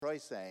Roy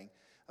sang,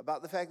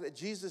 about the fact that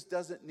Jesus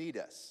doesn't need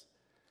us,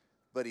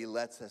 but he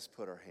lets us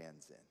put our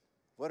hands in.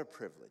 What a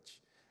privilege.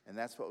 And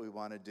that's what we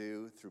want to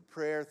do through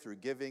prayer, through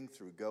giving,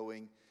 through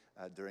going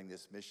during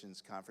this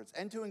missions conference,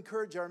 and to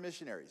encourage our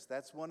missionaries.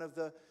 That's one of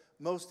the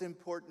most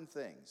important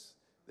things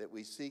that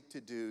we seek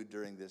to do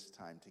during this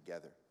time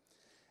together.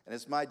 And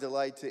it's my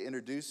delight to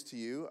introduce to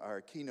you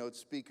our keynote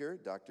speaker,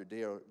 Dr.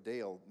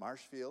 Dale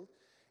Marshfield,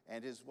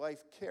 and his wife,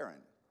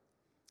 Karen.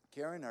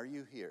 Karen, are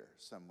you here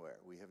somewhere?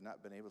 We have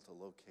not been able to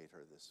locate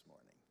her this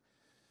morning.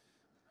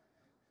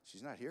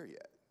 She's not here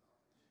yet.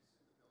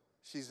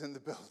 She's in the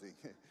building.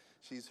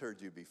 She's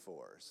heard you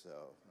before, so,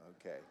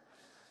 okay.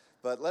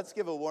 But let's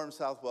give a warm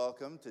South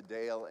welcome to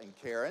Dale and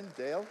Karen.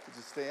 Dale, would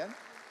you stand?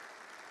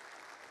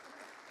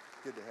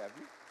 Good to have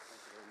you.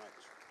 Thank you very much.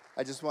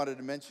 I just wanted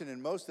to mention,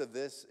 and most of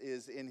this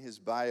is in his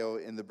bio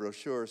in the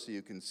brochure so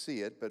you can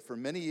see it, but for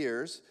many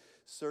years,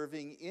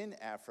 serving in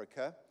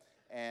Africa,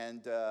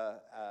 and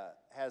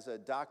has a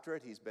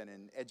doctorate. He's been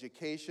in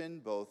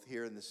education, both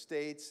here in the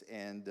States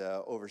and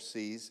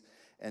overseas,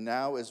 and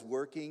now is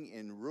working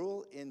in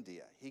rural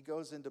India. He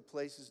goes into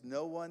places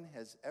no one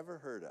has ever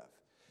heard of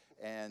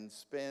and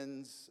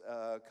spends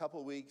a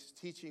couple weeks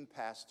teaching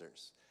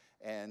pastors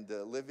and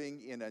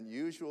living in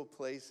unusual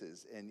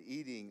places and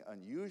eating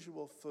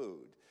unusual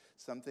food,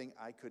 something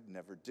I could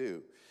never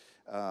do.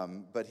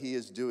 But he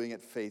is doing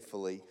it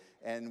faithfully.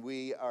 And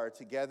we are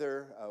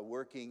together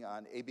working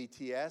on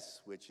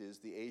ABTS, which is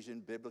the Asian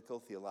Biblical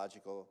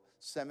Theological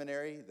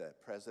Seminary. The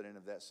president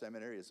of that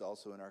seminary is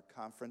also in our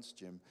conference,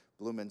 Jim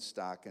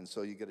Blumenstock. And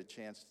so you get a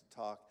chance to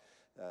talk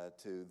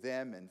to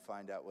them and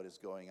find out what is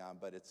going on.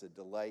 But it's a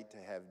delight to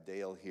have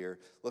Dale here.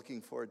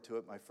 Looking forward to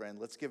it, my friend.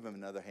 Let's give him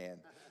another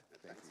hand.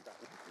 Thank you.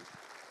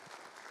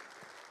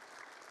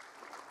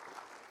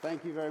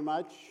 Thank you very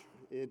much.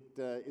 It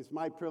is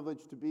my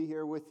privilege to be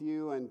here with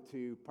you and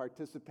to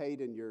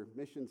participate in your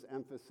missions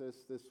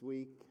emphasis this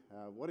week.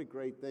 What a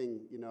great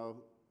thing. You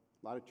know,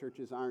 a lot of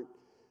churches aren't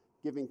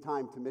giving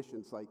time to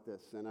missions like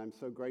this, and I'm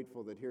so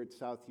grateful that here at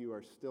Southview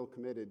are still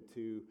committed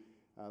to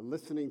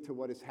listening to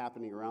what is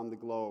happening around the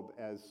globe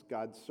as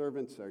God's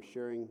servants are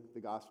sharing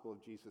the gospel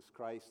of Jesus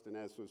Christ, and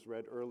as was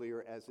read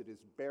earlier, as it is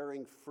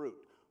bearing fruit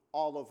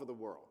all over the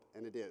world,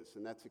 and it is,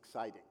 and that's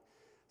exciting.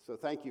 So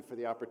thank you for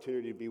the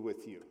opportunity to be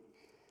with you.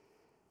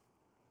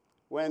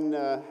 When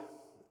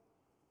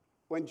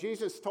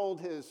Jesus told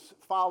his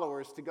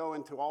followers to go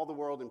into all the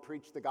world and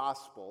preach the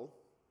gospel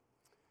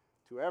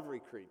to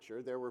every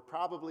creature, there were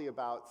probably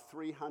about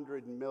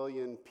 300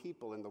 million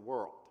people in the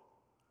world.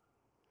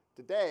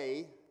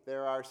 Today,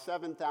 there are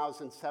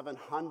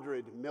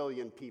 7,700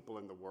 million people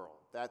in the world.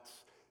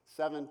 That's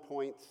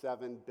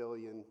 7.7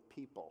 billion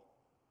people.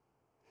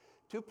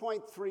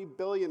 2.3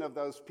 billion of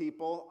those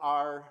people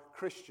are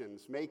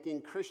Christians,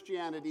 making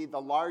Christianity the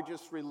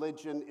largest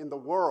religion in the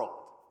world.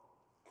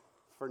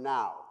 For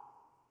now.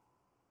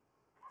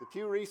 The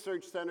Pew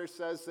Research Center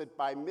says that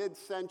by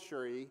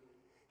mid-century,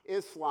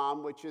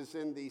 Islam, which is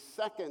in the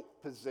second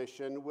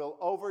position, will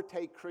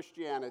overtake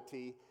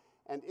Christianity,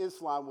 and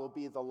Islam will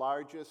be the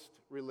largest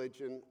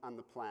religion on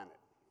the planet.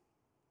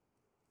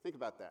 Think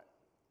about that.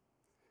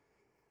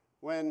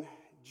 When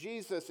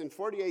Jesus, in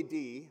 40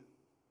 AD,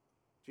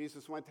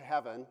 Jesus went to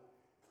heaven,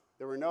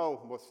 there were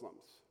no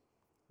Muslims.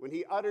 When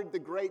he uttered the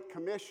Great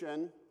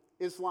Commission,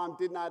 Islam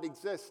did not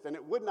exist, and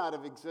it would not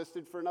have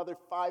existed for another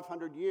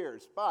 500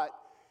 years. But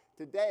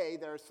today,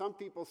 there are some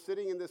people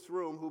sitting in this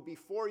room who,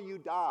 before you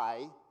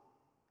die,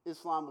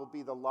 Islam will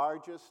be the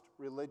largest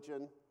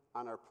religion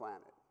on our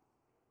planet.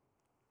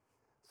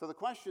 So the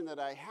question that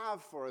I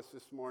have for us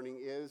this morning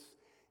is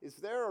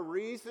there a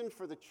reason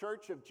for the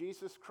Church of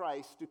Jesus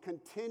Christ to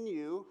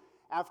continue,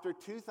 after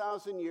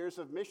 2,000 years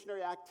of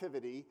missionary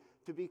activity,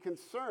 to be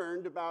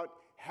concerned about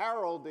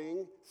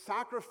heralding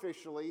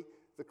sacrificially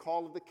the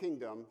call of the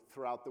kingdom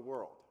throughout the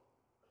world?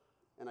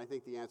 And I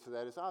think the answer to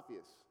that is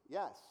obvious.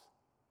 Yes.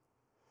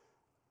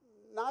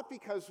 Not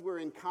because we're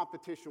in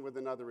competition with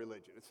another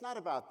religion. It's not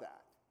about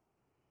that.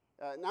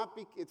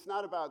 It's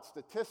not about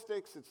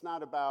statistics. It's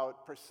not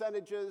about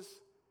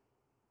percentages.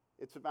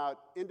 It's about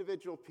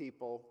individual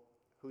people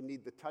who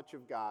need the touch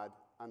of God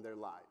on their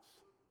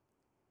lives.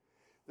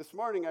 This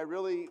morning, I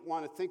really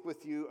want to think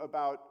with you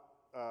about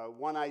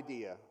one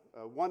idea,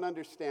 one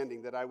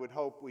understanding that I would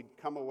hope we'd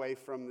come away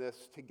from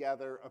this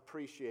together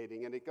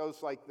appreciating, and it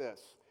goes like this.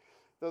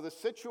 Though the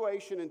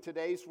situation in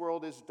today's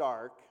world is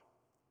dark,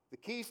 the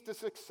keys to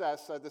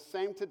success are the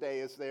same today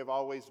as they have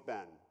always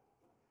been.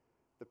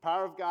 The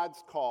power of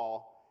God's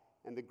call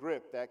and the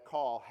grip that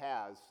call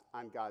has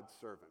on God's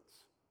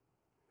servants.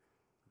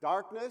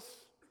 Darkness,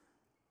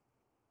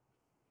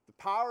 the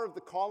power of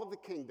the call of the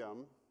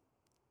kingdom,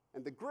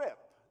 and the grip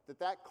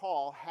that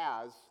call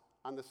has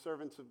on the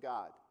servants of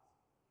God.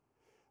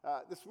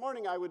 This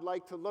morning, I would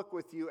like to look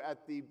with you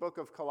at the book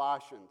of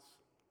Colossians.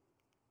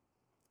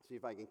 See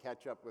if I can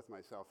catch up with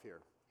myself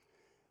here.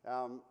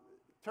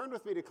 Turn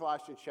with me to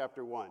Colossians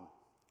chapter 1.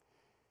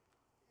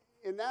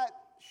 In that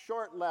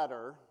short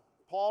letter,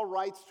 Paul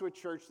writes to a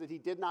church that he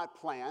did not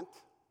plant,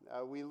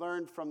 We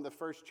learned from the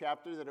first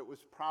chapter that it was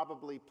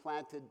probably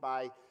planted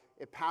by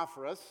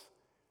Epaphras.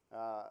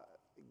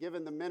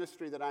 Given the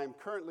ministry that I am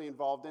currently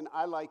involved in,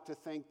 I like to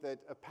think that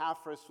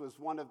Epaphras was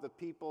one of the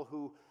people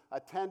who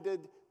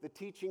attended the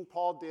teaching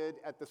Paul did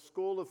at the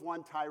school of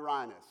one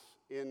Tyrannus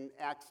in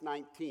Acts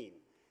 19.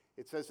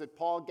 It says that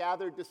Paul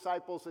gathered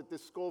disciples at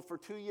this school for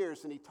 2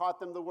 years, and he taught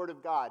them the word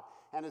of God.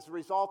 And as a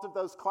result of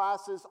those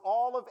classes,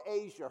 all of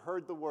Asia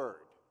heard the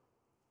word.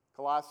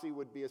 Colossae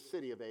would be a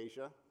city of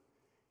Asia.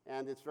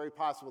 And it's very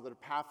possible that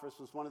Epaphras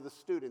was one of the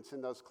students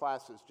in those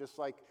classes. Just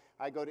like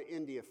I go to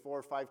India 4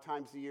 or 5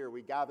 times a year.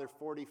 We gather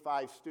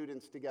 45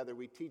 students together.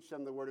 We teach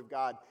them the Word of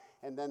God.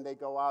 And then they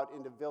go out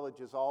into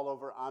villages all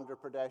over Andhra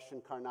Pradesh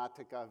and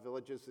Karnataka,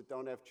 villages that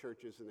don't have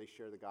churches, and they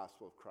share the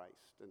gospel of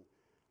Christ. And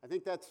I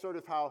think that's sort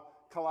of how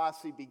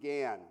Colossae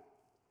began.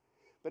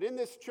 But in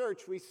this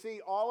church, we see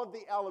all of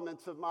the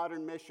elements of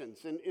modern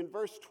missions. In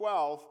verse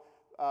 12,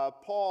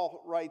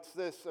 Paul writes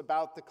this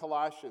about the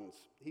Colossians.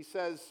 He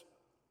says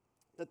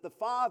that the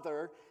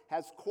Father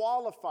has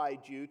qualified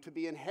you to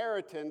be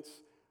inheritance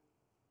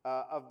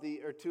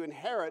to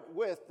inherit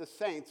with the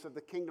saints of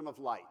the kingdom of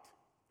light.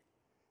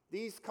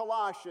 These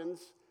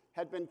Colossians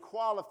had been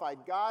qualified.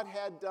 God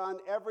had done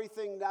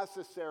everything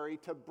necessary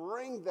to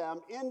bring them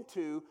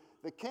into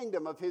the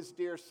kingdom of his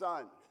dear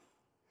Son.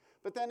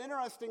 But then,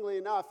 interestingly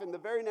enough, in the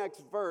very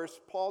next verse,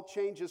 Paul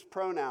changes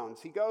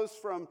pronouns. He goes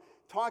from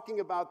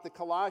talking about the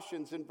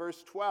Colossians in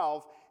verse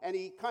 12, and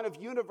he kind of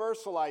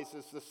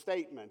universalizes the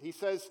statement. He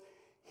says,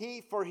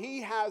 For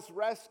he has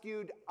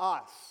rescued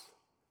us,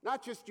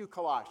 not just you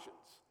Colossians.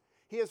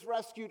 He has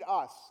rescued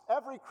us,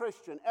 every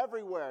Christian,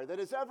 everywhere that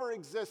has ever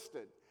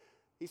existed.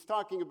 He's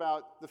talking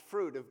about the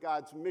fruit of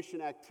God's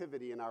mission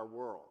activity in our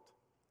world.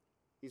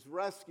 He's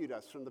rescued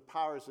us from the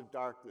powers of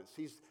darkness.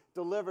 He's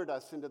delivered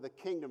us into the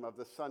kingdom of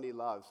the Son he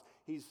loves.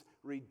 He's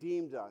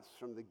redeemed us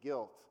from the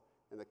guilt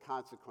and the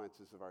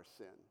consequences of our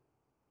sin.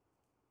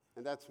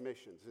 And that's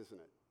missions, isn't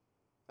it?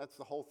 That's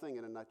the whole thing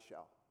in a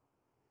nutshell.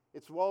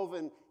 It's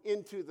woven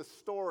into the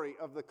story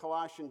of the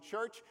Colossian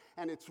church,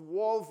 and it's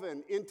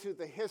woven into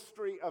the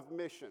history of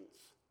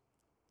missions.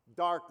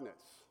 Darkness,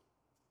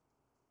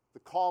 the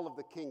call of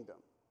the kingdom,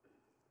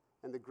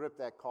 and the grip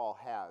that call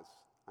has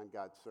on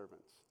God's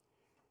servants.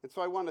 And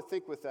so I want to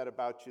think with that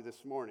about you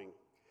this morning.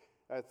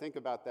 Think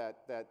about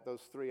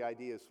those 3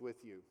 ideas with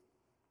you.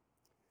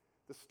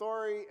 The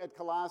story at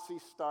Colossae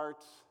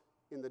starts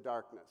in the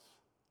darkness.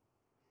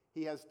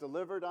 He has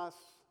delivered us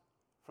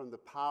from the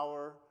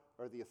power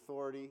or the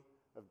authority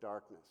of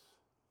darkness.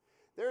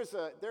 There's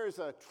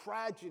a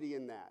tragedy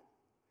in that.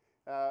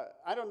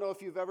 I don't know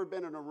if you've ever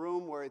been in a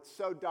room where it's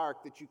so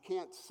dark that you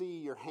can't see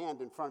your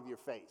hand in front of your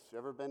face. You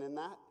ever been in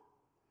that?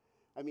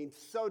 I mean,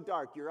 so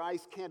dark, your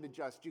eyes can't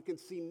adjust. You can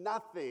see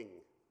nothing.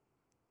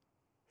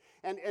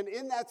 And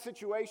in that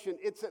situation,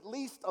 it's at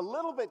least a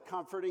little bit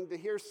comforting to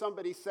hear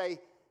somebody say,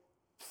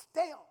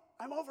 Dale,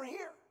 I'm over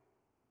here.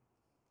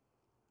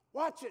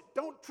 Watch it.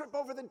 Don't trip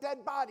over the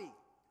dead body.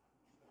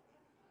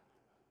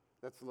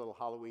 That's a little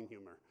Halloween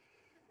humor.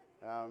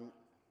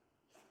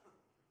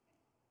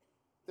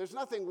 There's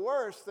nothing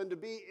worse than to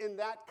be in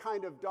that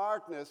kind of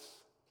darkness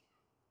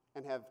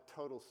and have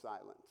total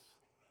silence.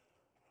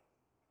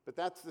 But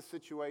that's the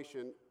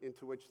situation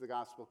into which the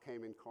gospel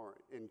came in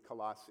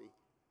Colossae.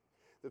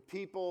 The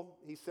people,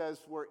 he says,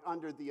 were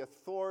under the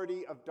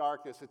authority of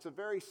darkness. It's a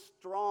very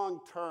strong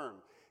term.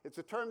 It's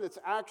a term that's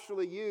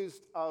actually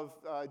used of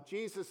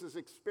Jesus'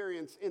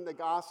 experience in the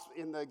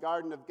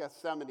Garden of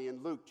Gethsemane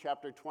in Luke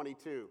chapter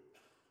 22.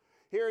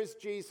 Here is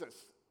Jesus,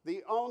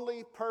 the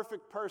only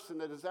perfect person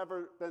that has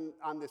ever been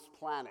on this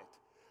planet.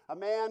 A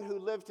man who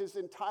lived his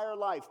entire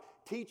life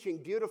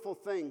teaching beautiful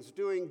things,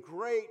 doing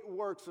great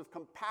works of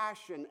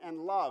compassion and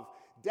love,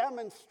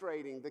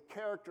 demonstrating the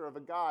character of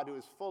a God who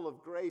is full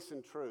of grace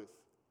and truth.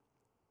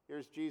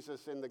 Here's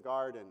Jesus in the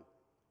garden,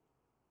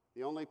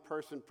 the only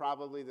person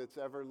probably that's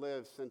ever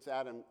lived since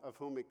Adam of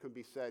whom it could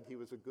be said he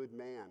was a good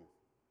man.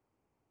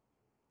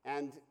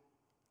 And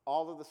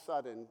all of a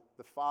sudden,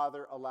 the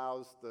Father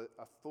allows the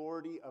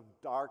authority of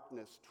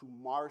darkness to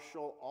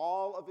marshal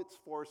all of its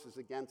forces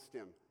against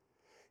him.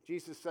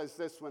 Jesus says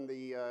this when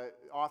the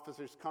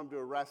officers come to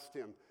arrest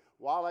him.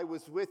 While I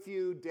was with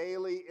you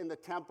daily in the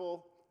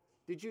temple,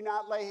 you did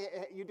not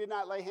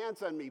lay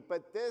hands on me,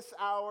 but this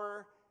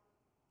hour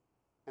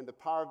and the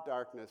power of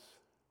darkness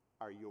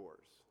are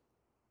yours.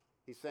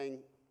 He's saying,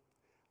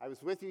 I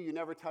was with you, you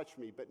never touched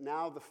me, but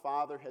now the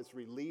Father has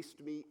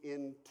released me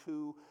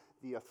into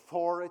the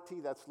authority,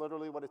 that's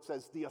literally what it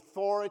says, the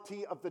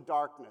authority of the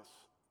darkness.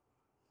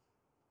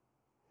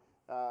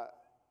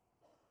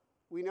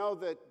 We know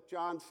that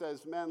John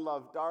says men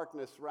love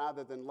darkness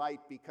rather than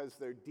light because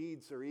their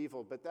deeds are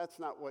evil, but that's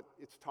not what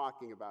it's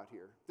talking about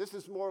here. This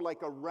is more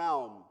like a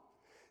realm.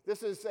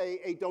 This is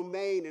a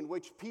domain in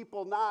which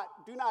people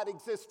do not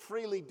exist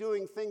freely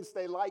doing things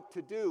they like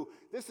to do.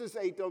 This is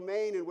a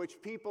domain in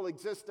which people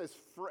exist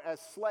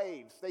as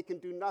slaves. They can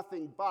do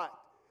nothing but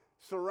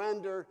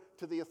Surrender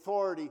to the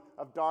authority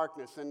of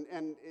darkness.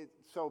 And it's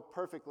so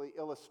perfectly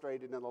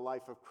illustrated in the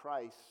life of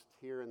Christ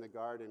here in the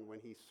garden when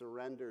he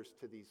surrenders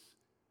to these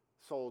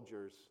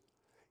soldiers.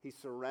 He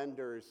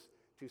surrenders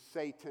to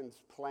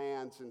Satan's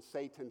plans and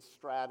Satan's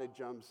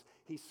stratagems.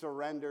 He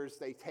surrenders.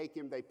 They take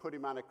him, they put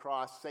him on a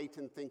cross.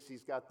 Satan thinks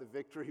he's got the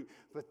victory,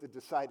 but the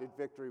decided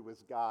victory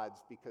was God's,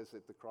 because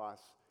at the cross,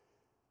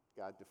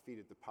 God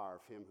defeated the power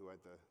of him who had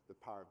the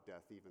power of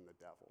death, even the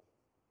devil.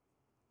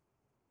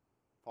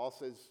 Paul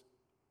says,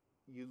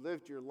 you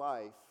lived your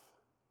life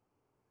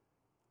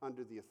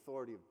under the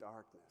authority of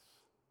darkness.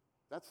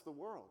 That's the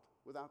world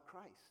without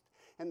Christ.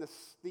 And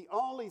the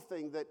only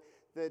thing that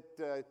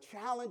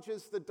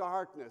challenges the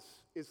darkness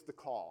is the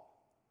call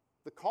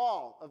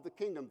of the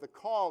kingdom, the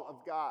call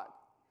of God.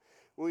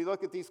 When we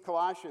look at these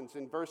Colossians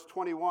in verse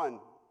 21,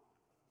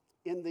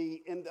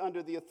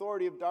 under the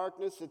authority of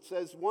darkness, it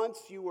says, once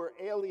you were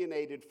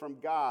alienated from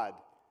God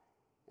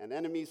and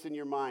enemies in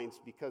your minds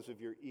because of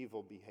your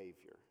evil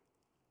behavior.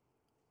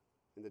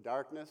 In the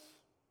darkness,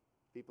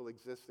 people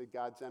existed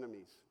God's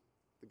enemies.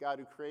 The God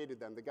who created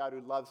them, the God who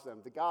loves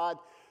them, the God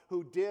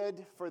who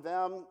did for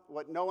them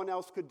what no one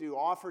else could do,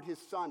 offered his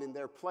son in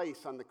their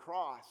place on the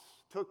cross,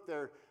 took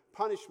their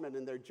punishment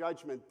and their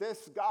judgment.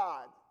 This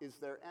God is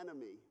their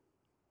enemy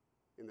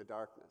in the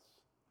darkness.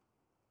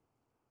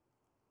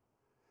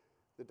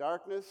 The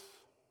darkness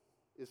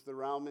is the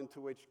realm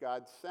into which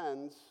God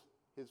sends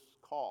his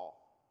call.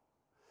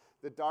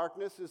 The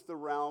darkness is the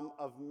realm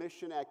of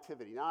mission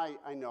activity. Now,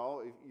 I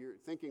know if you're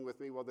thinking with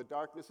me, well, the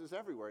darkness is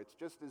everywhere. It's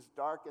just as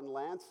dark in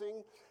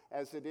Lansing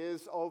as it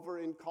is over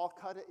in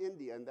Calcutta,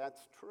 India, and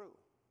that's true.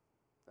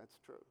 That's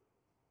true.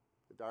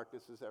 The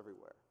darkness is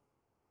everywhere.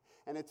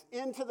 And it's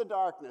into the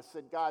darkness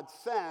that God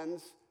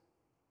sends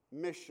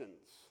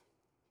missions,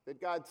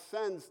 that God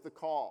sends the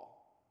call.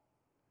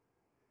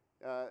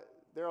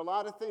 There are a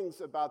lot of things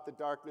about the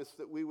darkness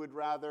that we would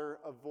rather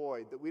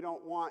avoid, that we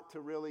don't want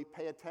to really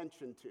pay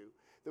attention to,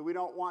 that we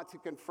don't want to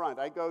confront.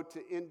 I go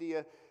to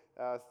India,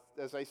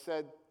 as I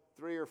said,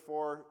 3 or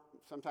 4,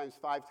 sometimes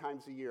 5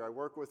 times a year. I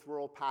work with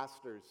rural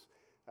pastors.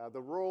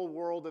 The rural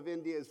world of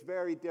India is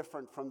very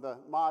different from the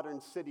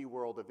modern city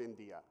world of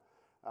India.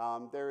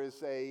 There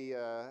is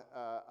a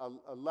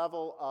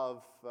level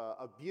of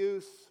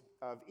abuse,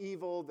 of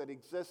evil that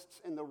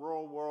exists in the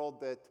rural world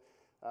that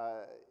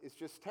is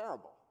just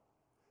terrible.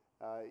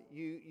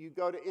 You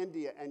go to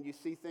India and you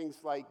see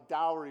things like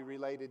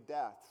dowry-related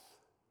deaths.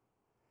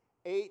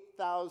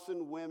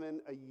 8,000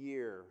 women a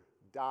year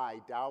die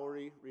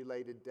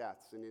dowry-related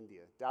deaths in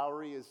India.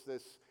 Dowry is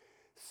this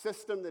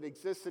system that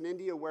exists in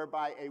India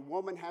whereby a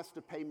woman has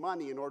to pay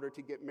money in order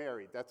to get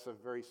married. That's a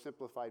very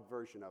simplified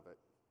version of it.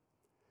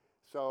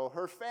 So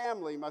her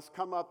family must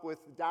come up with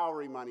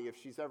dowry money if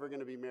she's ever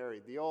going to be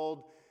married. The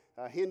old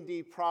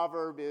Hindi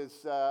proverb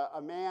is, a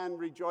man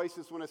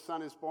rejoices when a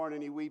son is born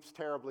and he weeps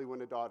terribly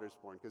when a daughter is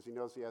born, because he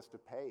knows he has to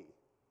pay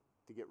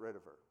to get rid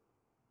of her.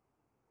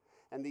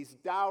 And these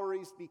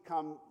dowries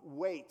become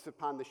weights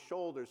upon the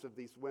shoulders of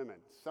these women.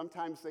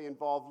 Sometimes they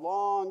involve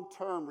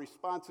long-term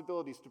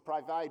responsibilities to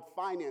provide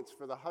finance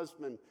for the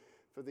husband,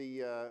 for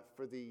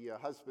the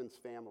husband's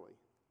family.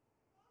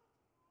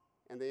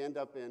 And they end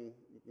up in,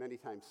 many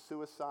times,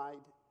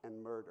 suicide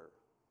and murder.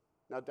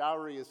 Now,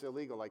 dowry is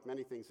illegal, like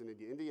many things in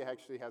India. India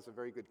actually has a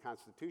very good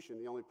constitution.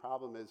 The only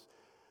problem is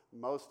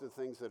most of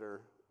the things that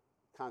are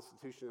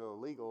constitutionally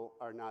illegal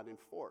are not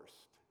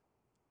enforced.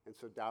 And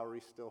so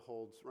dowry still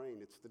holds reign.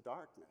 It's the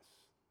darkness.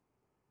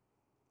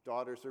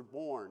 Daughters are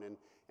born,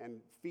 and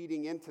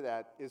feeding into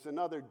that is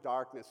another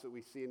darkness that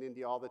we see in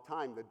India all the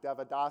time, the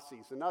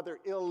Devadasis, another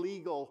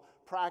illegal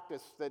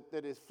practice that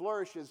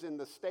flourishes in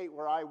the state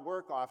where I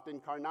work often,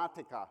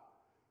 Karnataka.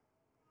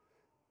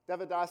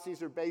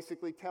 Devadasis are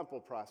basically temple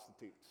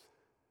prostitutes.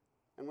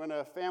 And when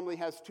a family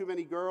has too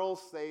many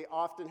girls, they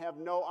often have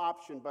no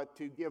option but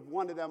to give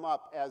one of them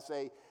up as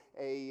a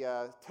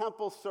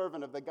temple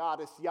servant of the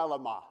goddess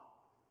Yellamma.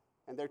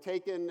 And they're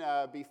taken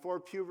before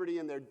puberty,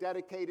 and they're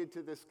dedicated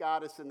to this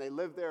goddess, and they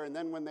live there. And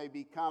then when they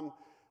become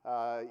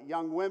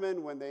young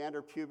women, when they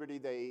enter puberty,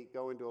 they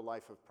go into a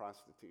life of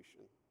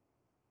prostitution,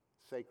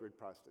 sacred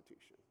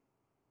prostitution.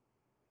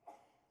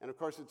 And of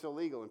course, it's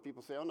illegal. And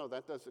people say, oh, no,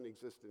 that doesn't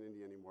exist in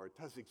India anymore.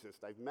 It does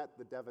exist. I've met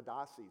the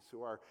Devadasis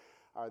who are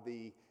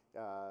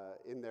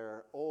in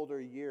their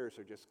older years,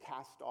 are just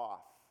cast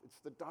off. It's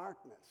the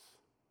darkness,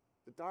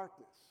 the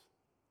darkness.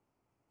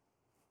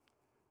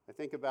 I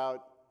think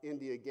about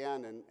India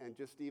again, and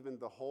just even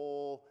the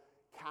whole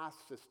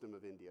caste system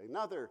of India.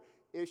 Another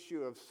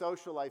issue of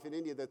social life in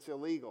India that's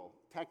illegal.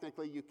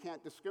 Technically, you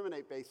can't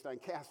discriminate based on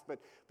caste, but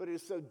it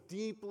is so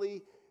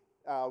deeply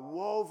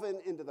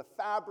woven into the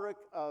fabric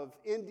of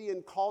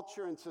Indian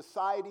culture and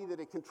society that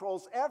it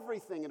controls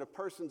everything in a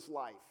person's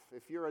life.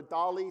 If you're a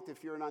Dalit,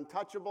 if you're an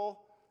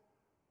untouchable,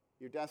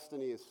 your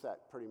destiny is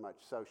set pretty much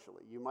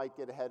socially. You might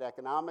get ahead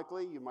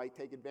economically, you might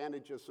take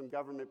advantage of some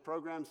government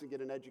programs and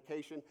get an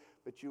education,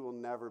 but you will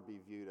never be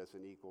viewed as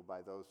an equal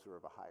by those who are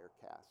of a higher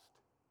caste.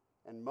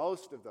 And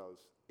most of those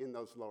in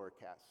those lower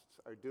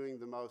castes are doing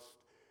the most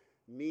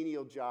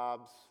menial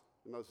jobs,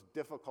 the most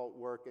difficult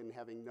work and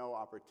having no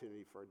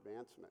opportunity for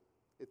advancement.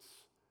 It's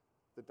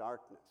the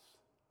darkness.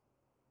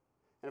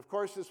 And of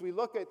course, as we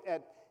look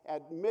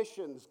at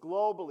missions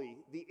globally,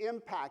 the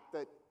impact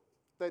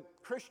that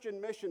Christian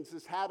missions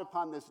has had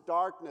upon this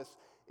darkness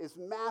is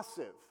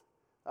massive.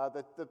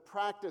 That the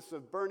practice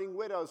of burning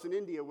widows in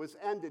India was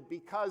ended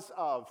because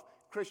of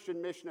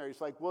Christian missionaries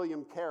like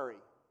William Carey.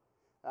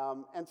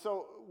 And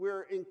so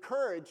we're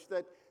encouraged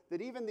that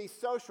even these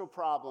social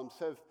problems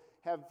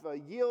have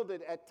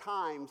yielded at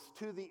times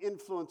to the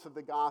influence of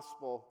the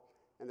gospel,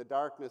 and the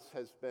darkness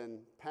has been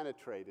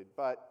penetrated.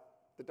 But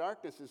the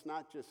darkness is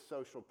not just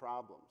social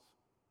problems,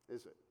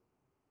 is it?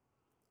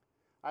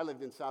 I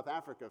lived in South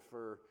Africa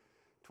for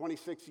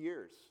 26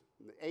 years,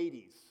 in the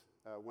 80s,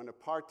 when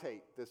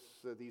apartheid,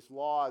 these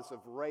laws of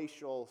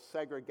racial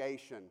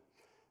segregation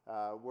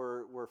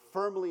were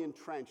firmly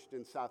entrenched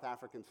in South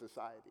African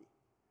society.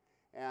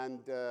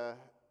 And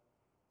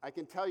I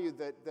can tell you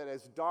that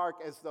as dark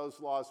as those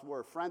laws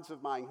were, friends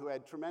of mine who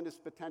had tremendous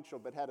potential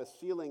but had a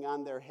ceiling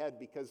on their head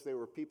because they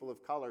were people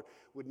of color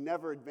would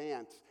never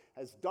advance.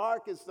 As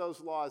dark as those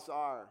laws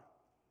are,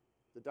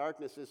 the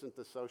darkness isn't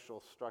the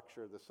social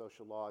structure, the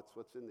social law, it's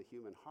what's in the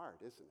human heart,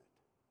 isn't it?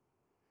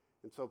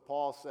 And so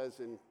Paul says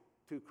in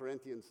 2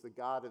 Corinthians, the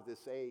God of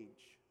this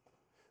age,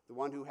 the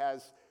one who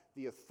has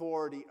the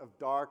authority of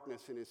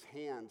darkness in his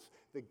hands,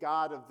 the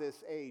God of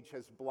this age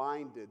has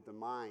blinded the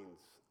minds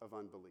of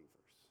unbelievers.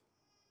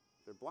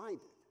 They're blinded.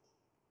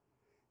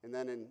 And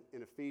then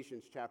in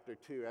Ephesians chapter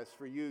 2, as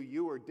for you,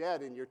 you were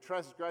dead in your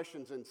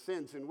transgressions and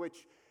sins in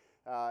which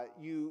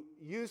you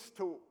used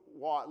to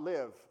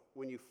live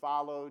when you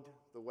followed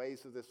the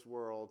ways of this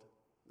world,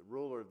 the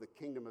ruler of the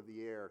kingdom of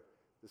the air,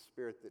 the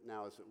spirit that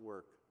now is at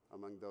work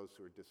among those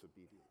who are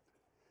disobedient.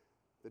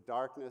 The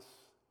darkness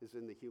is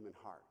in the human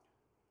heart.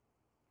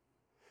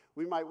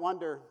 We might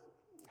wonder,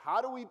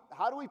 how do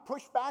we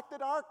push back the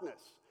darkness?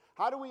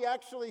 How do we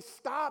actually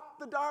stop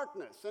the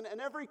darkness? And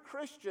every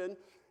Christian,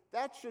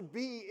 that should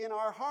be in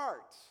our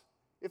hearts.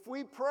 If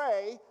we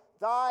pray,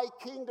 thy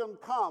kingdom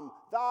come,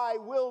 thy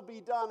will be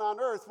done on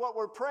earth, what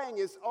we're praying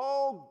is,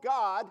 oh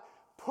God,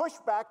 push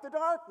back the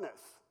darkness.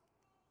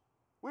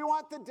 We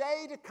want the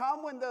day to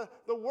come when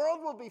the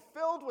world will be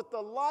filled with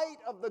the light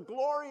of the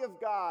glory of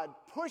God.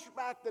 Push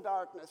back the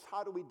darkness.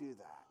 How do we do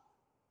that?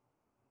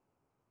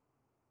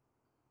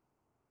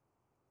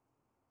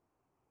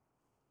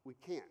 We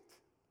can't.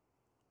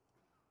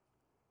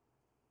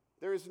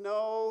 There is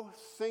no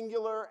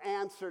singular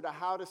answer to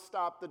how to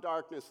stop the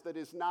darkness that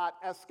is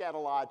not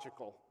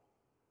eschatological,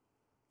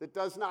 that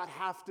does not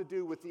have to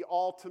do with the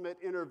ultimate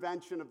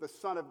intervention of the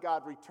Son of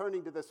God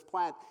returning to this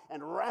planet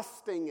and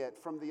wresting it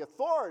from the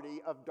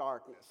authority of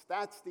darkness.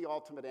 That's the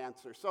ultimate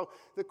answer. So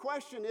the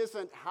question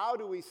isn't how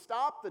do we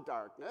stop the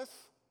darkness?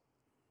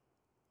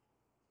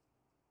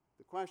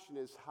 The question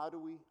is how do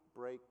we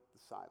break the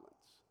silence?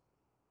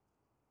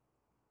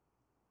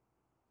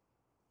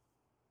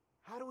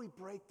 How do we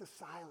break the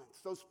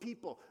silence? Those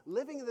people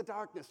living in the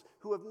darkness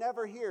who have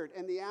never heard,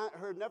 and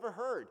never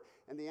heard.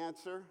 And the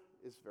answer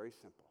is very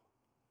simple.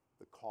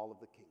 The call of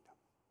the kingdom.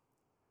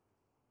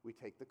 We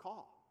take the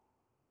call.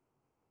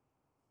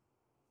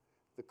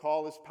 The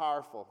call is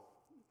powerful.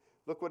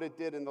 Look what it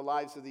did in the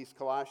lives of these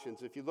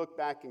Colossians. If you look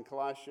back in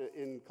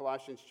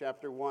Colossians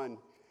chapter 1,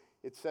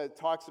 it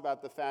talks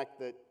about the fact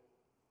that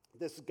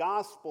this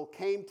gospel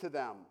came to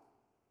them.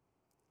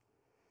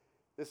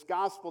 This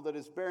gospel that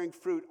is bearing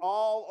fruit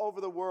all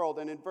over the world.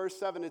 And in verse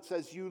 7 it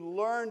says, you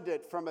learned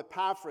it from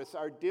Epaphras,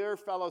 our dear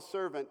fellow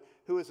servant,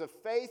 who is a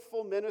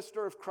faithful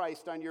minister of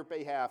Christ on your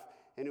behalf,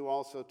 and who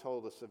also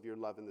told us of your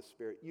love in the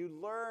Spirit. You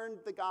learned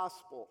the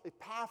gospel.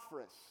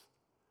 Epaphras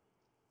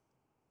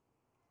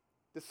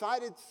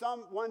decided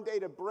one day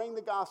to bring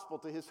the gospel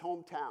to his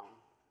hometown.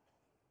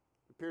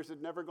 It appears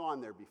he'd never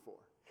gone there before.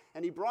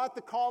 And he brought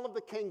the call of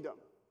the kingdom.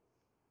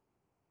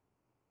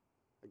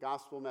 A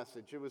gospel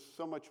message. It was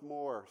so much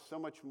more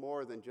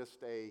than just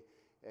a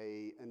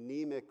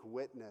anemic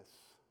witness.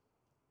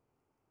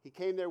 He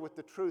came there with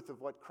the truth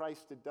of what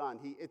Christ had done.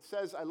 It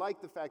says, I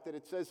like the fact that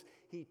it says,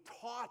 he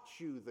taught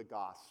you the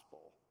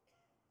gospel.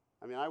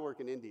 I mean, I work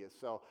in India,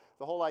 so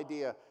the whole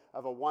idea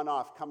of a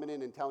one-off coming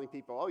in and telling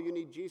people, oh, you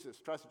need Jesus,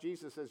 trust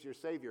Jesus as your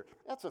Savior,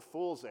 that's a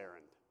fool's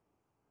errand.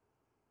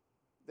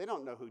 They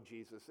don't know who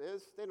Jesus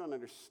is. They don't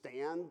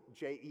understand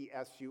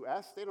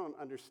Jesus. They don't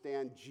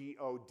understand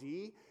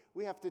God.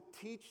 We have to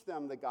teach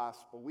them the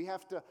gospel. We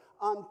have to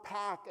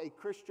unpack a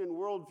Christian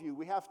worldview.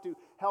 We have to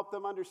help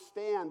them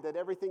understand that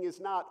everything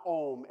is not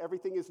Om,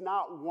 everything is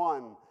not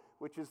one,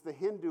 which is the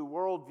Hindu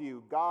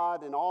worldview.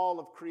 God and all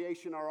of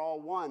creation are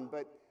all one.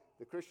 But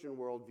the Christian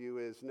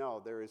worldview is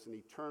no, there is an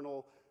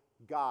eternal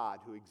God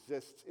who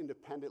exists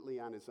independently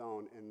on his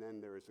own, and then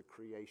there is a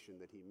creation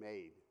that he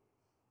made.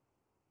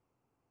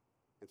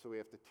 And so we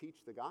have to teach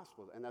the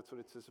gospel. And that's what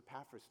it says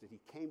Epaphras did.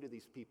 He came to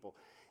these people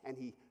and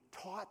he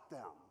taught them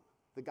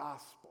the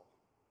gospel.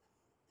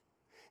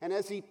 And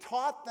as he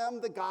taught them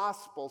the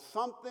gospel,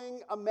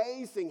 something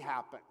amazing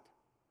happened.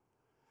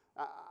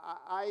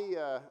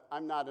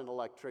 I'm not an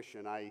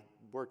electrician. I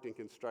worked in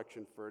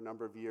construction for a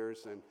number of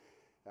years,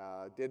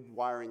 did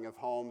wiring of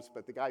homes,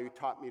 but the guy who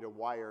taught me to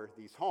wire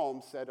these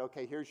homes said,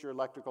 okay, here's your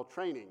electrical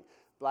training.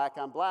 Black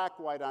on black,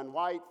 white on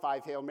white,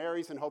 5 Hail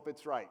Marys, and hope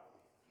it's right.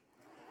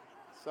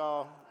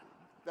 So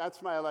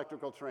that's my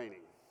electrical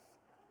training.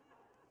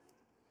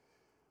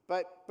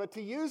 But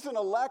to use an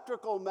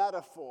electrical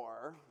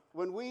metaphor,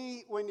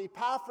 when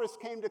Epaphras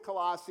came to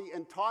Colossae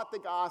and taught the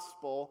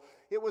gospel,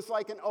 it was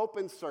like an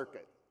open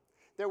circuit.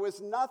 There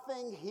was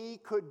nothing he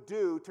could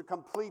do to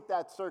complete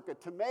that circuit,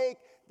 to make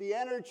the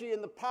energy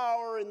and the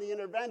power and the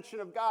intervention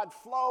of God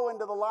flow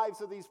into the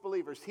lives of these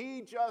believers.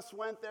 He just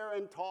went there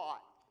and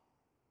taught.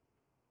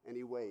 And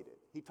he waited.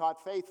 He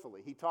taught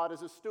faithfully. He taught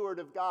as a steward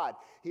of God.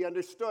 He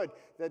understood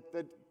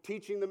that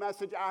teaching the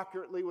message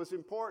accurately was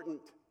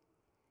important.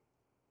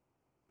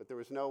 But there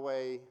was no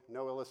way,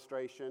 no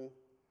illustration,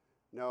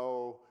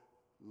 no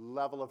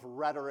level of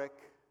rhetoric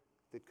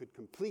that could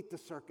complete the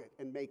circuit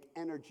and make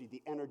energy,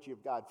 the energy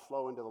of God,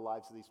 flow into the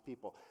lives of these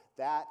people.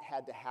 That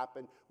had to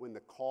happen when the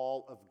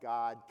call of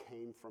God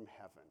came from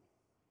heaven.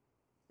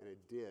 And it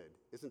did.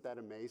 Isn't that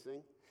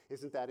amazing?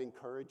 Isn't that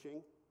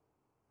encouraging?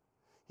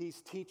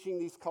 He's teaching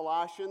these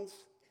Colossians,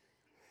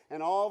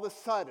 and all of a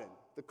sudden,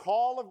 the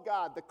call of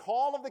God, the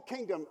call of the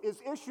kingdom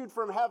is issued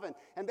from heaven,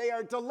 and they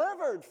are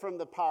delivered from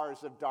the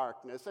powers of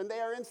darkness, and they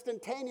are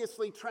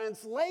instantaneously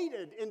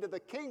translated into the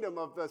kingdom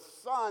of the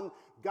Son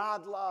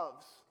God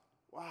loves.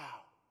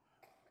 Wow.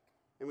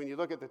 And when you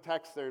look at the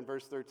text there in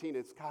verse 13,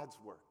 it's God's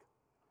work.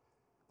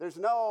 There's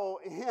no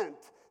hint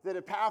that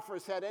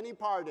Epaphras had any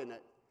part in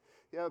it.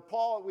 You know,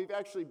 Paul, we've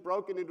actually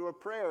broken into a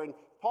prayer, and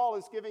Paul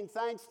is giving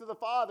thanks to the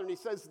Father, and he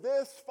says,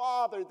 this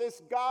Father,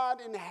 this God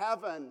in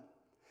heaven,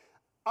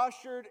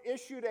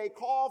 issued a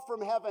call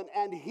from heaven,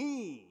 and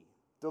he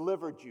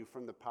delivered you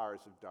from the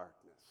powers of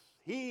darkness.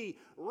 He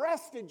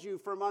wrested you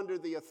from under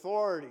the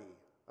authority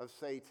of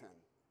Satan.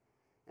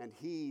 And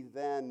he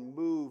then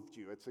moved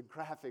you. It's a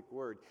graphic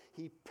word.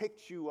 He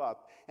picked you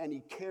up, and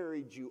he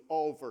carried you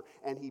over,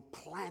 and he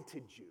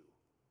planted you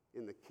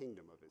in the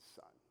kingdom of his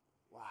Son.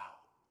 Wow.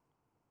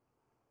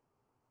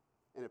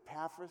 And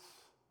Epaphras,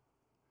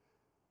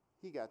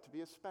 he got to be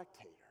a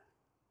spectator.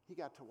 He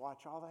got to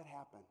watch all that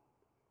happen.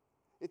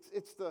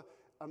 It's the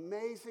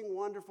amazing,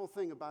 wonderful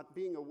thing about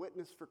being a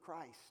witness for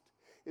Christ,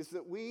 is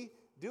that we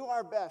do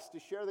our best to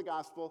share the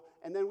gospel,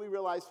 and then we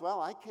realize,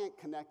 well, I can't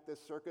connect this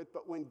circuit,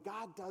 but when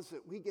God does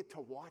it, we get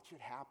to watch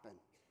it happen,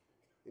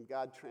 and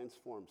God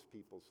transforms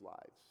people's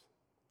lives.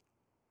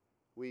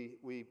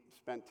 We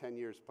spent 10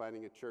 years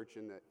planting a church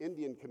in the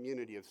Indian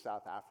community of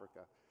South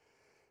Africa,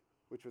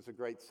 which was a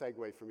great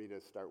segue for me to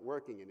start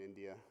working in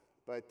India.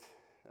 But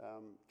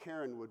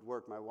Karen would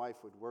work, my wife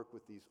would work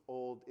with these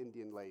old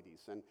Indian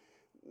ladies, and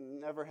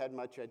never had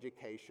much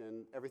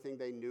education. Everything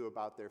they knew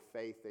about their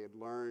faith, they had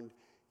learned,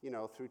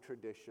 through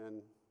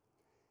tradition.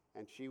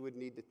 And she would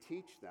need to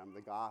teach them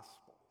the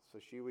gospel. So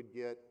she would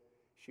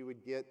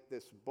get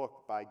this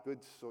book by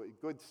Good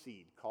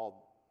Seed called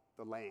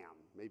The Lamb.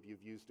 Maybe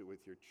you've used it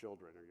with your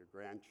children or your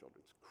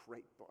grandchildren. It's a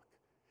great book.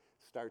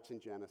 Starts in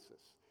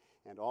Genesis.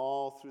 And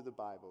all through the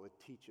Bible, it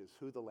teaches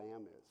who the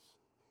Lamb is.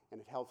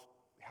 And it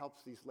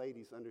helps these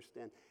ladies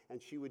understand.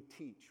 And she would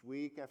teach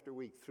week after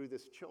week through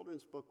this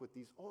children's book with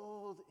these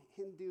old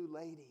Hindu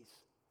ladies.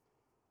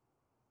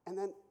 And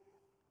then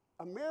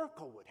a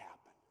miracle would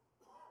happen.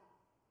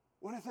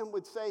 One of them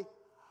would say,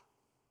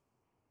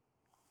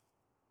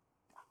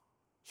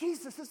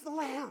 Jesus is the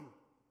Lamb.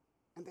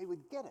 And they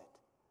would get it.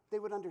 They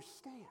would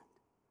understand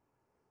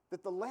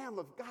that the Lamb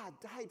of God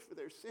died for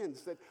their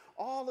sins, that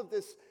all of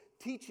this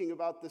teaching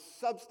about the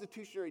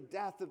substitutionary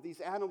death of these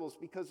animals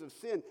because of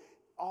sin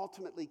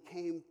ultimately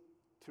came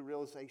to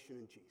realization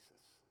in Jesus.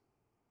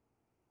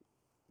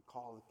 The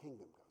call of the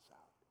kingdom goes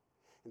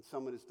out, and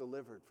someone is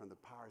delivered from the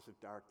powers of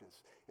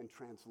darkness and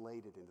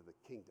translated into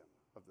the kingdom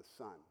of the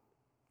Son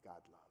God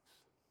loves.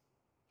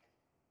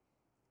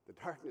 The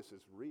darkness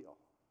is real.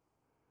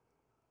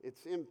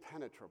 It's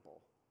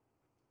impenetrable.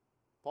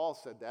 Paul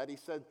said that. He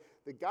said,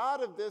 the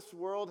God of this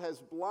world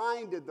has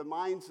blinded the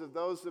minds of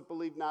those that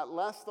believe not,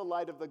 lest the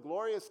light of the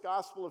glorious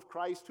gospel of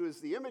Christ, who is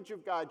the image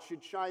of God,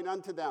 should shine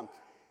unto them.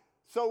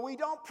 So we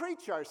don't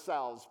preach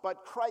ourselves,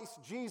 but Christ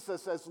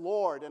Jesus as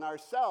Lord, and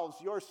ourselves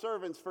your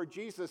servants for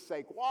Jesus'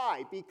 sake.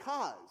 Why?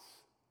 Because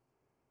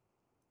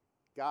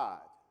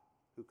God,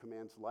 who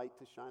commands light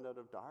to shine out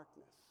of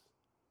darkness,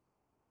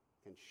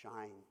 can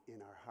shine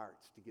in our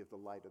hearts to give the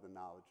light of the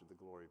knowledge of the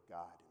glory of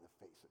God in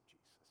the face of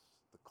Jesus.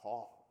 The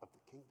call of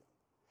the kingdom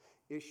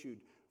issued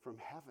from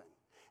heaven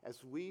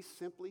as we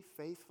simply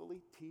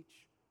faithfully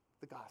teach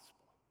the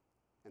gospel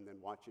and then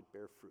watch it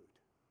bear fruit.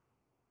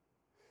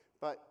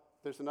 But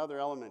there's another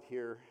element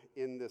here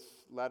in this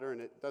letter, and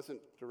it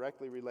doesn't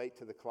directly relate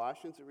to the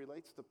Colossians, it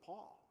relates to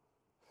Paul.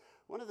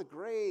 One of the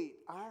great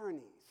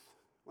ironies,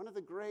 one of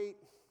the great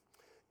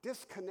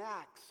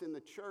disconnects in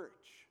the church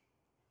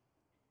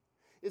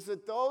is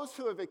that those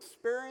who have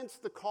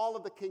experienced the call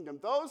of the kingdom,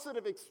 those that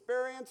have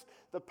experienced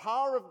the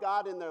power of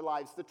God in their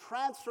lives, the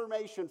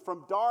transformation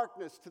from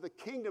darkness to the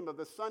kingdom of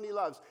the Son he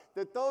loves,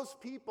 that those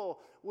people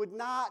would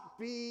not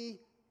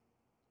be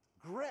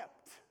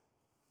gripped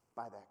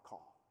by that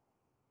call.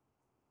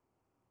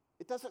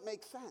 It doesn't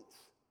make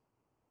sense.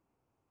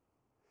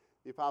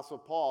 The Apostle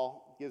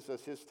Paul gives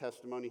us his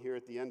testimony here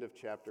at the end of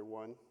chapter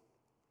 1.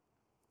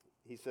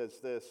 He says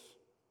this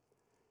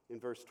in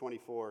verse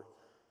 24.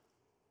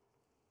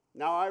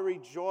 Now I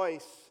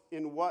rejoice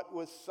in what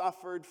was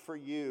suffered for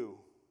you.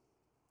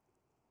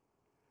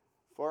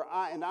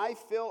 And I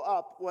fill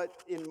up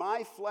what in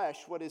my flesh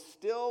what is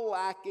still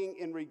lacking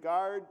in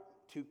regard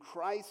to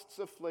Christ's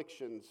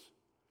afflictions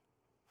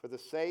for the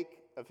sake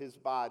of his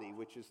body,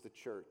 which is the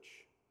church.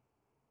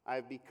 I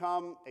have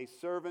become a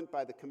servant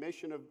by the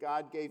commission of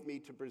God gave me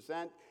to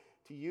present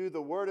to you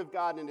the word of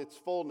God in its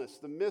fullness,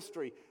 the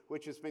mystery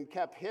which has been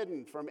kept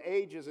hidden from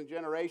ages and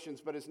generations,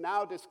 but is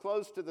now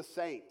disclosed to the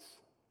saints.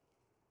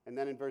 And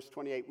then in verse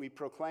 28, we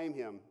proclaim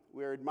him.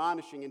 We are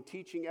admonishing and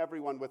teaching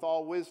everyone with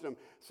all wisdom,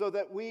 so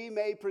that we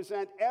may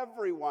present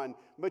everyone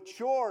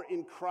mature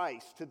in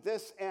Christ. To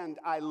this end,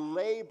 I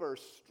labor,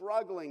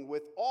 struggling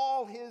with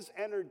all his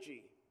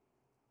energy,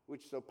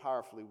 which so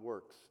powerfully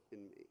works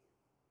in me.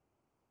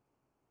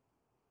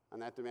 On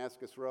that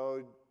Damascus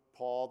road,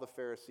 Paul the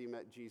Pharisee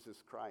met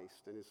Jesus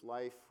Christ, and his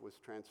life was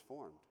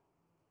transformed.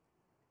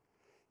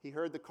 He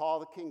heard the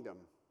call of the kingdom,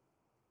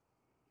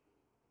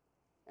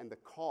 and the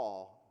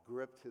call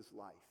gripped his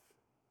life.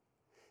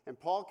 And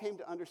Paul came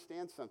to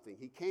understand something.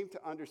 He came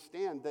to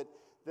understand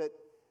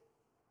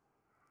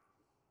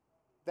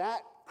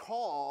that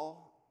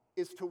call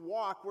is to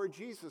walk where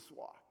Jesus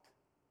walked.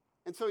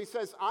 And so he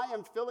says, I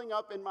am filling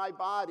up in my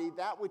body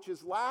that which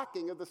is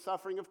lacking of the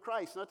suffering of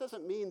Christ. Now, it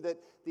doesn't mean that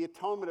the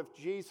atonement of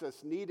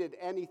Jesus needed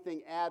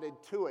anything added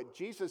to it.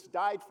 Jesus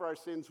died for our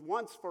sins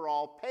once for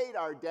all, paid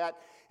our debt,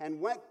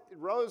 and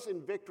rose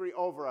in victory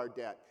over our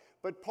debt.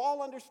 But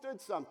Paul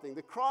understood something.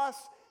 The cross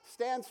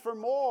stands for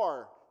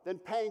more than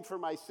paying for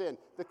my sin.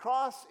 The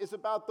cross is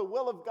about the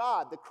will of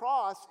God. The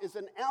cross is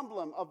an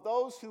emblem of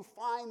those who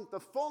find the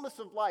fullness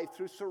of life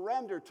through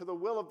surrender to the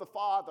will of the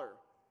Father.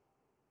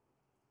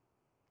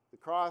 The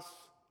cross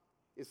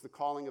is the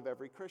calling of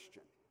every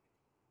Christian.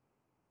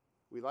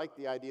 We like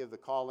the idea of the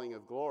calling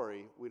of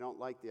glory. We don't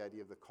like the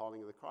idea of the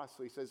calling of the cross.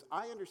 So he says,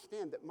 I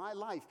understand that my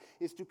life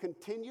is to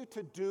continue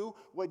to do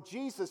what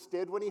Jesus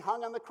did when he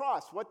hung on the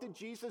cross. What did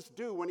Jesus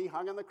do when he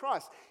hung on the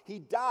cross? He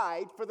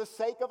died for the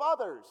sake of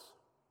others.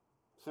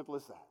 Simple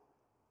as that.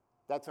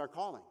 That's our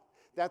calling.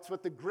 That's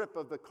what the grip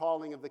of the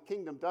calling of the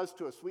kingdom does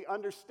to us. We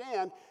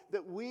understand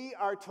that we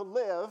are to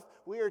live,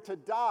 we are to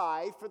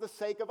die for the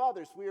sake of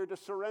others. We are to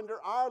surrender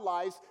our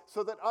lives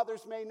so that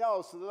others may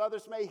know, so that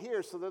others may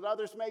hear, so that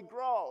others may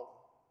grow.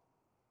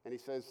 And he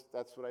says,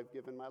 that's what I've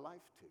given my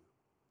life to.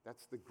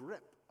 That's the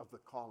grip of the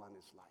call on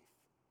his life.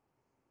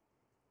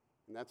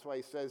 And that's why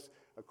he says,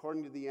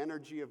 according to the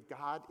energy of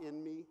God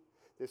in me,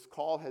 this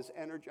call has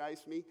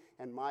energized me,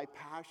 and my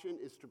passion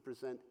is to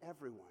present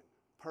everyone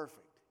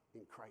perfect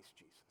in Christ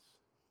Jesus.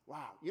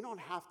 Wow, you don't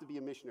have to be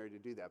a missionary to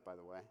do that, by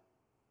the way.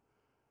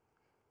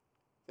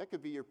 That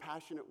could be your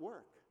passion at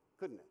work,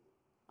 couldn't it?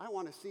 I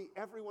want to see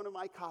every one of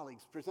my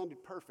colleagues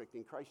presented perfect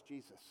in Christ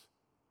Jesus.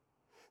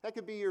 That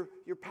could be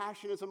your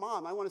passion as a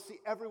mom. I want to see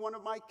every one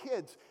of my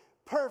kids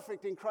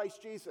perfect in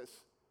Christ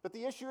Jesus. But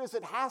the issue is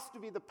it has to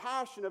be the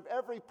passion of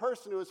every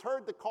person who has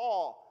heard the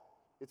call.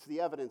 It's the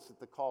evidence that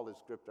the call has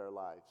gripped our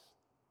lives,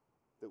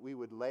 that we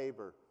would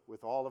labor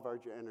with all of our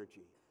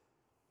energy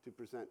to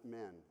present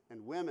men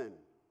and women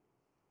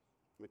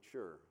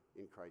mature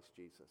in Christ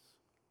Jesus.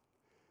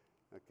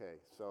 Okay,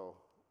 so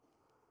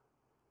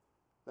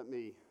let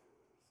me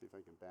see if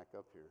I can back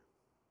up here.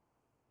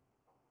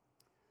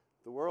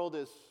 The world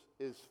is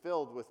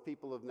filled with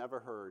people who've never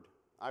heard.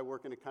 I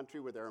work in a country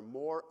where there are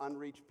more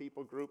unreached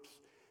people groups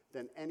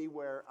than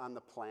anywhere on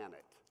the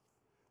planet.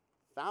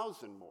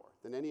 1,000 more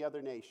than any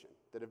other nation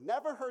that have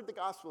never heard the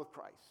gospel of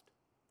Christ.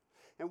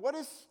 And what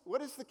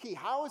is the key?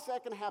 How is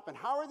that going to happen?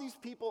 How are these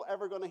people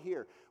ever going to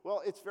hear?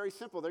 Well, it's very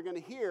simple. They're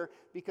going to hear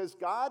because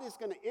God is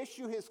going to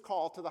issue his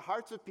call to the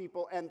hearts of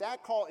people, and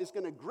that call is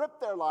going to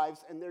grip their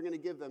lives, and they're going to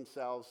give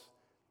themselves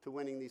to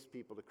winning these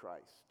people to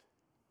Christ.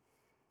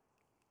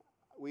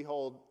 We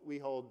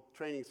hold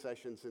training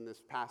sessions in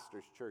this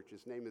pastor's church.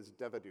 His name is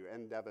Devadu,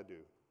 N. Devadu.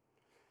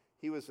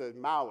 He was a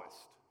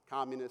Maoist,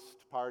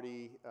 Communist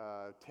Party,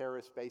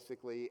 terrorist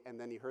basically, and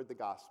then he heard the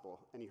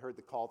gospel, and he heard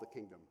the call to the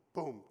kingdom.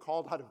 Boom,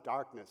 called out of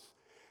darkness.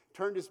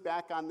 Turned his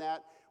back on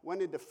that,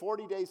 went into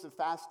 40 days of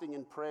fasting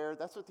and prayer.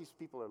 That's what these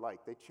people are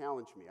like. They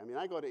challenge me. I mean,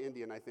 I go to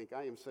India and I think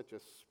I am such a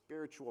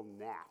spiritual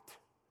gnat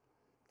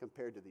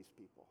compared to these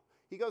people.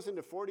 He goes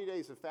into 40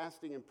 days of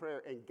fasting and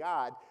prayer, and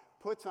God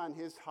puts on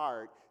his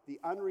heart the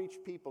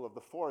unreached people of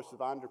the forest of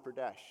Andhra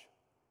Pradesh.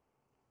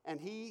 And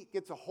he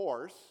gets a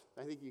horse.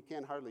 I think you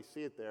can hardly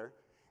see it there.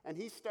 And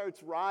he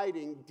starts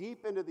riding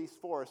deep into these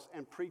forests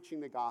and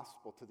preaching the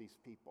gospel to these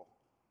people.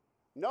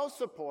 No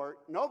support,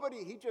 nobody,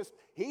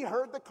 he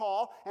heard the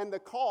call, and the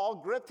call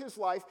gripped his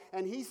life,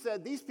 and he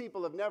said, these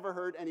people have never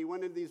heard, and he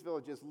went into these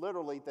villages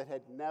literally that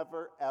had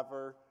never,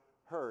 ever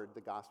heard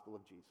the gospel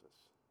of Jesus.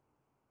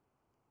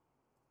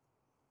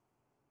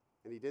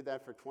 And he did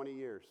that for 20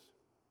 years.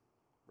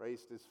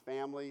 Raised his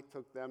family,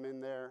 took them in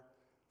there,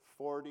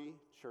 40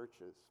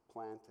 churches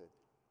planted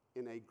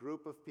in a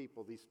group of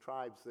people, these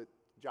tribes that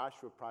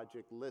Joshua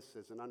Project lists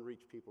as an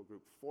unreached people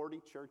group,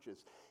 40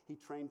 churches. He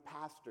trained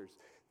pastors.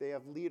 They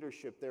have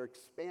leadership. They're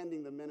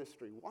expanding the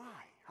ministry. Why?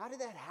 How did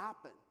that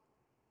happen?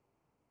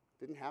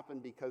 It didn't happen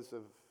because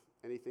of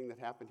anything that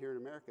happened here in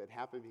America. It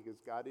happened because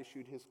God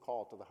issued his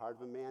call to the heart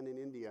of a man in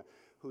India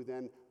who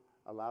then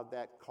allowed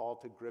that call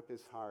to grip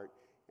his heart,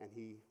 and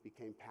he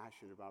became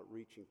passionate about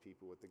reaching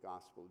people with the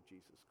gospel of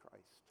Jesus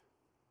Christ.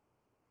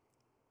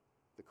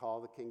 The call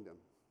of the kingdom.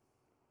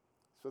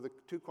 So the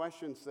two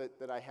questions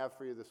that I have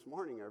for you this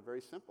morning are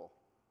very simple.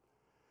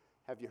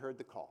 Have you heard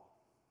the call?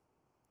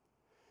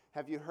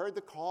 Have you heard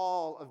the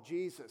call of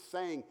Jesus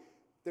saying,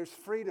 there's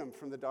freedom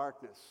from the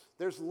darkness.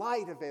 There's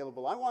light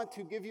available. I want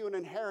to give you an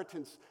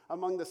inheritance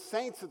among the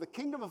saints of the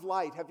kingdom of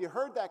light. Have you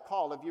heard that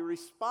call? Have you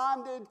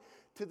responded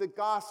to the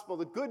gospel,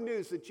 the good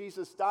news that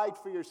Jesus died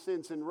for your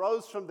sins and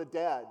rose from the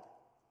dead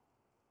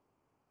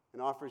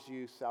and offers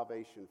you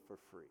salvation for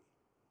free?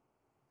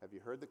 Have you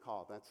heard the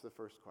call? That's the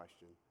first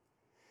question.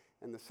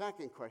 And the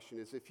second question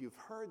is, if you've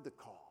heard the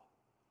call,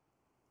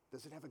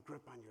 does it have a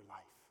grip on your life?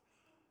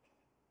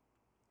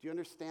 Do you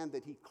understand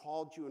that he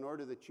called you in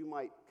order that you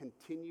might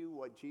continue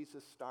what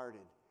Jesus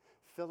started?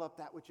 Fill up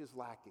that which is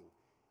lacking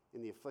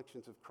in the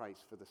afflictions of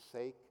Christ for the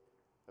sake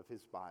of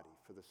his body,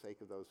 for the sake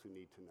of those who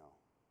need to know.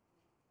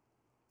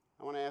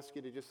 I want to ask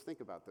you to just think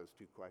about those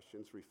two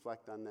questions,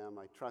 reflect on them.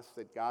 I trust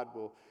that God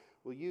will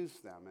use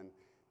them, and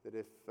that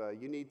if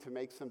you need to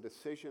make some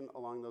decision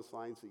along those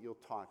lines, that you'll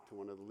talk to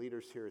one of the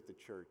leaders here at the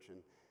church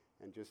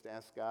and just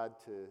ask God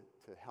to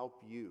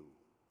help you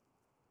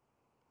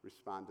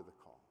respond to the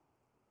call.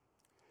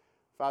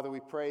 Father,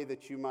 we pray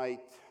that you might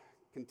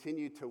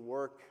continue to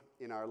work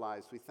in our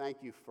lives. We thank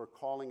you for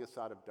calling us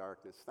out of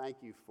darkness. Thank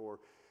you for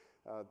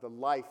the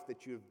life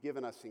that you have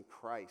given us in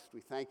Christ. We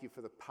thank you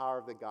for the power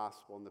of the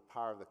gospel and the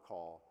power of the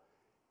call.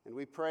 And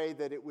we pray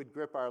that it would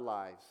grip our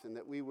lives and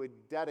that we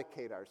would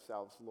dedicate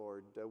ourselves,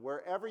 Lord,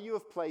 wherever you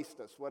have placed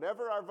us,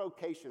 whatever our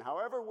vocation,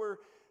 however we're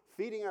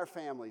feeding our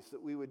families,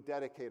 that we would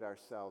dedicate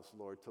ourselves,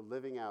 Lord, to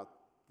living out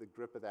the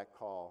grip of that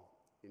call.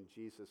 In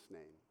Jesus'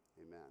 name,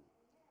 amen.